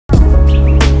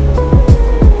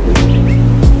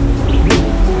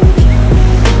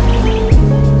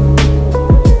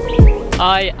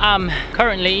I am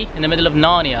currently in the middle of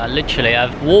Narnia, literally.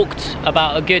 I've walked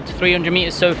about a good 300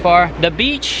 meters so far. The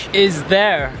beach is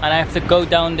there and I have to go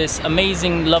down this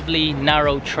amazing, lovely,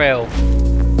 narrow trail.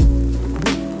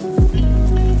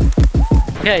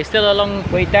 Okay, still a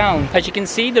long way down. As you can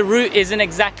see, the route isn't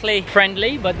exactly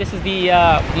friendly, but this is the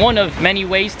one of many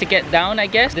ways to get down, I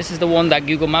guess. This is the one that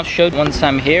Google Maps showed. Once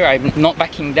I'm here, I'm not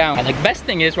backing down. And the best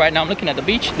thing is, right now I'm looking at the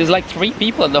beach. There's like 3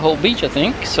 people at the whole beach, I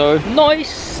think. So,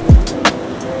 nice!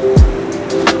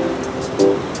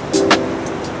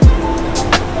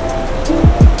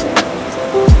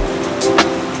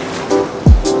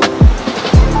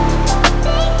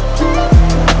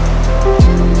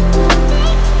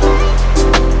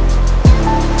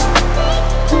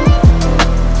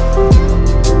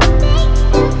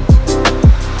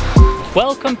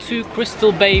 Welcome to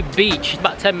Crystal Bay Beach.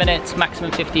 About 10 minutes,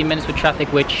 maximum 15 minutes with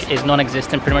traffic, which is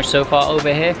non-existent pretty much so far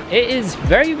over here. It is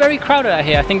very, very crowded out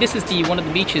here. I think this is one of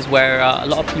the beaches where a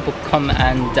lot of people come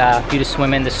and do the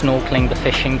swimming, the snorkeling, the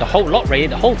fishing, the whole lot really.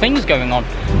 The whole thing's going on.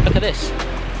 Look at this.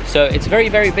 So it's very,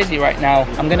 very busy right now.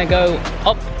 I'm gonna go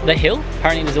up the hill.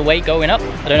 Apparently there's a way going up.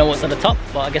 I don't know what's at the top,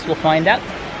 but I guess we'll find out.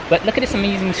 But look at this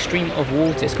amazing stream of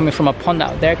water. It's coming from a pond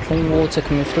out there, clean water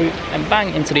coming through and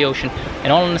bang into the ocean.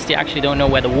 In all honesty, I actually don't know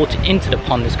where the water into the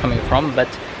pond is coming from, but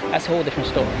that's a whole different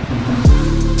story.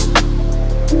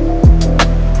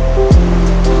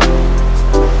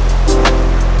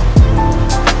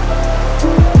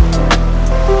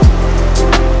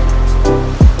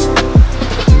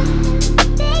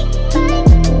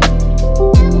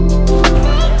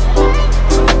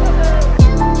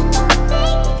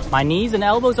 My knees and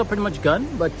elbows are pretty much gone,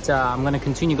 but I'm going to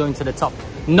continue going to the top.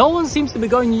 No one seems to be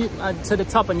going to the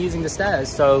top and using the stairs,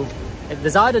 so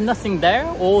there's either nothing there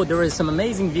or there is some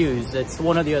amazing views. It's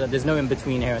one or the other. There's no in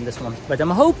between here in this one. But I'm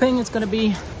hoping it's going to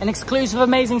be an exclusive,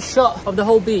 amazing shot of the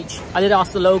whole beach. I did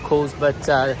ask the locals, but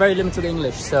very limited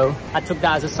English, so I took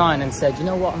that as a sign and said, you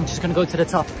know what, I'm just going to go to the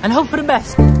top and hope for the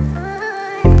best.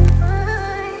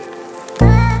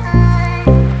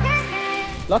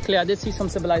 Luckily, I did see some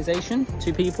civilization,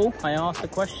 2 people. I asked the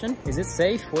question, is it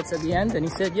safe? What's at the end? And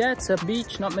he said, yeah, it's a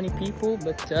beach, not many people,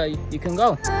 but you can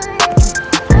go.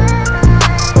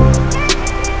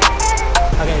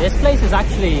 Okay, this place is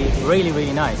actually really,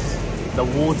 really nice. The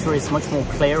water is much more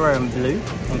clearer and blue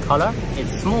in color.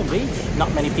 It's a small beach,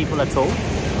 not many people at all.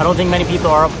 I don't think many people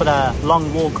are up for the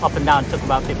long walk up and down. It took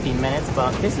about 15 minutes,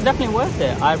 but this is definitely worth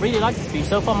it. I really like this beach.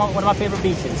 So far, one of my favorite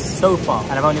beaches so far.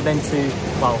 And I've only been to,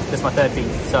 well, this is my 3rd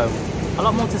beach, so a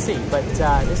lot more to see, but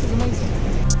this is amazing.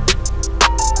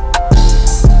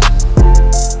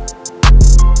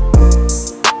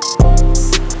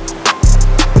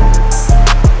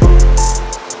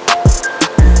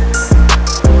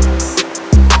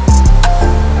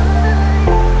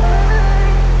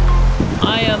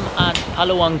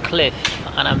 Paluang Cliff,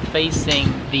 and I'm facing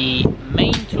the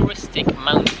main touristic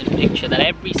mountain picture that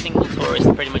every single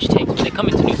tourist pretty much takes when they come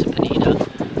into Nusa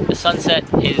Penida. The sunset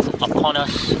is upon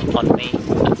us, upon me,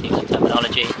 that's the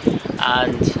terminology,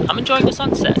 and I'm enjoying the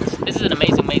sunset. This is an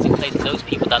amazing, amazing place for those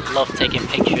people that love taking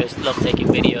pictures, love taking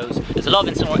videos. There's a lot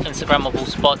of Instagrammable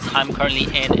spots. I'm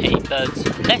currently in a bird's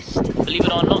nest, believe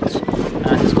it or not.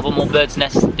 There's a couple more bird's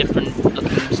nests, different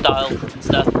looking style and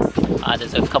stuff.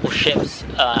 There's a couple ships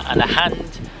and a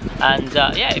hand, and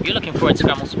yeah, if you're looking for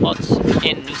Instagrammable spots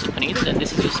in Nusa Penida, then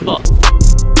this is your spot.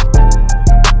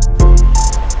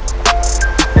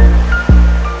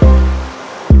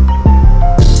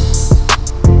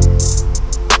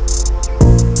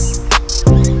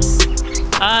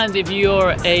 And if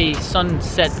you're a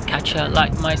sunset catcher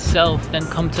like myself, then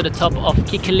come to the top of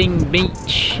Kelingking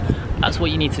Beach. That's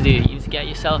what you need to do. You need to get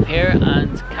yourself here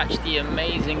and catch the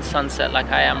amazing sunset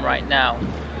like I am right now.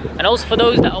 And also for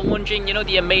those that are wondering, you know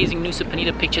the amazing Nusa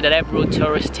Penida picture that every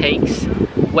tourist takes?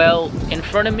 Well, in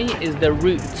front of me is the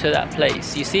route to that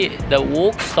place. You see, the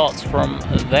walk starts from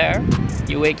there.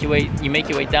 You make your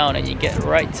way down and you get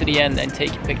right to the end and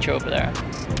take your picture over there.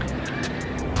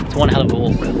 It's one hell of a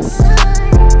walk.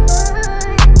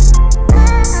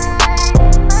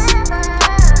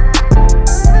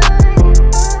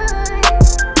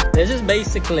 This is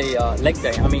basically leg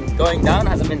day. I mean, going down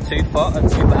hasn't been too bad,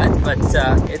 but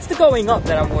it's the going up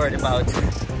that I'm worried about.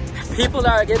 People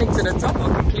that are getting to the top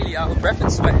are completely out of breath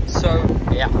and sweat, so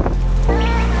yeah.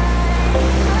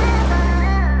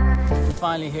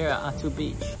 Finally here at Atuh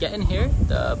Beach. Getting here,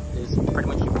 is pretty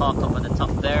much you park up at the top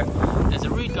there. There's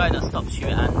a rude guy that stops you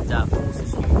and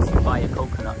forces you to buy a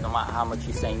coconut no matter how much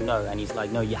you're saying no. And he's like,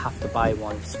 no, you have to buy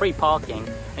one. It's free parking,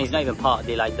 and he's not even part of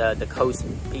the coast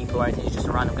people or anything. He's just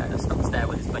a random guy that stops there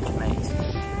with his bunch of mates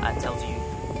and tells you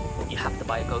have to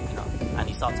buy a coconut. And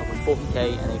he starts off with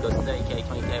 40k and then he goes to 30k,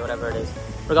 20k, whatever it is.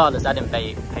 Regardless, I didn't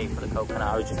pay for the coconut.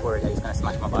 I was just worried that he's going to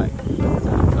smash my bike.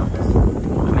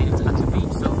 I made it to Atuh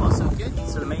Beach. So far so good.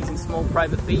 It's an amazing small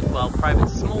private beach. Well, private,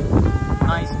 small,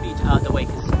 nice beach out the way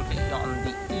because it's completely on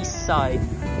the east side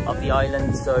of the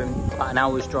island. So about an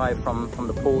hour's drive from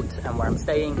the port and where I'm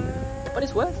staying. But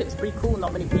it's worth it. It's pretty cool.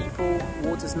 Not many people.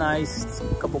 Water's nice.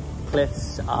 A couple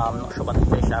cliffs. I'm not sure about the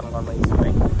fish. I haven't gone way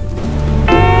swimming.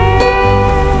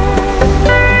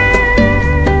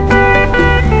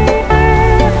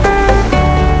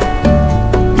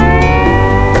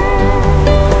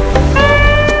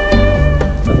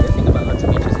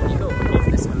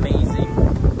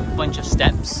 Of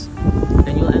steps,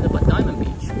 then you'll end up at Diamond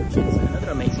Beach, which is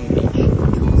another amazing beach,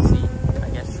 which we'll see, I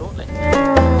guess, shortly.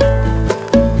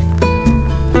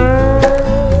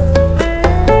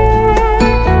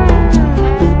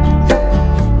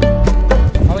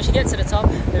 And once you get to the top,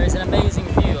 there is an amazing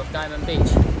view of Diamond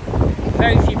Beach.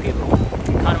 Very few people,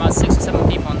 kind of about 6 or 7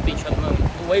 people on the beach at the moment.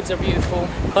 The waves are beautiful,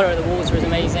 the colour of the water is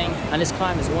amazing, and this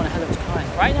climb is one hell of a climb.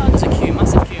 Right now there's a queue,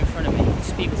 massive queue in front of me,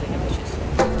 just people taking pictures.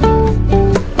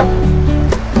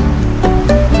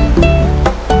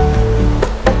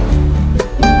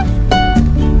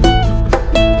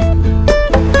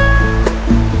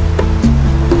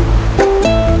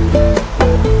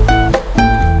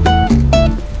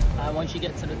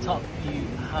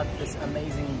 This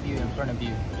amazing view in front of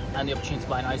you and the opportunity to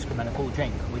buy an ice cream and a cool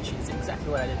drink, which is exactly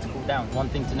what I did to cool down. One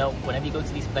thing to note, whenever you go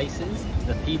to these places,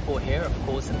 the people here of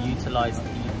course have utilized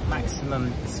the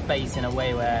maximum space in a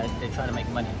way where they're trying to make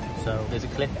money. So there's a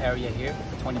cliff area here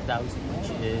for 20,000,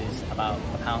 which is about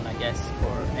 £1, I guess,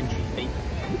 for entry fee.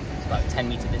 It's about a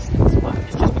 10-meter distance, but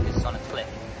it's just because it's on a cliff.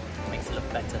 Makes it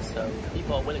look better, so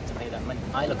people are willing to pay that money.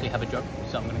 I luckily have a drone,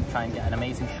 so I'm going to try and get an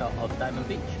amazing shot of Diamond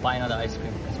Beach, buy another ice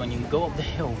cream, because when you go up the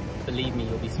hill, believe me,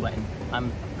 you'll be sweating.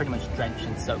 I'm pretty much drenched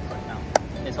and soaked right now.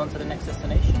 It's on to the next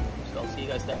destination, so I'll see you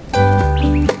guys there.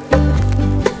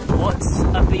 What's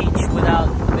a beach without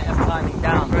a bit of climbing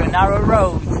down through a narrow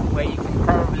road where you can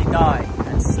probably die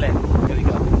and slip? Here we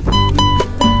go.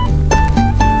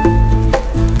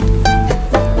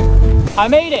 I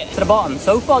made it to the bottom.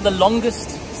 So far the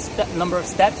longest number of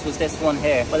steps was this one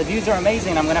here, but the views are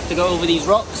amazing. I'm gonna have to go over these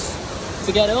rocks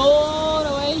to get all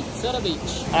the way to the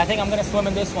beach, and I think I'm gonna swim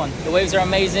in this one. The waves are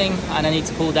amazing and I need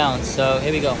to cool down, so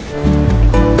here we go.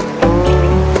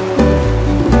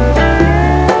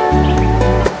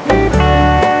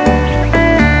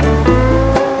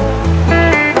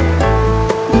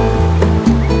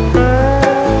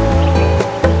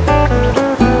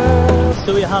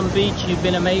 Suwehan Beach, you've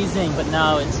been amazing, but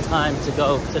now it's time to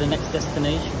go to the next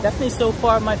destination. Definitely so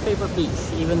far my favorite beach,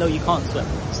 even though you can't swim.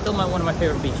 Still one of my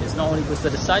favorite beaches, not only because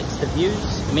of the sights, the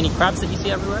views, the mini crabs that you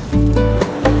see everywhere.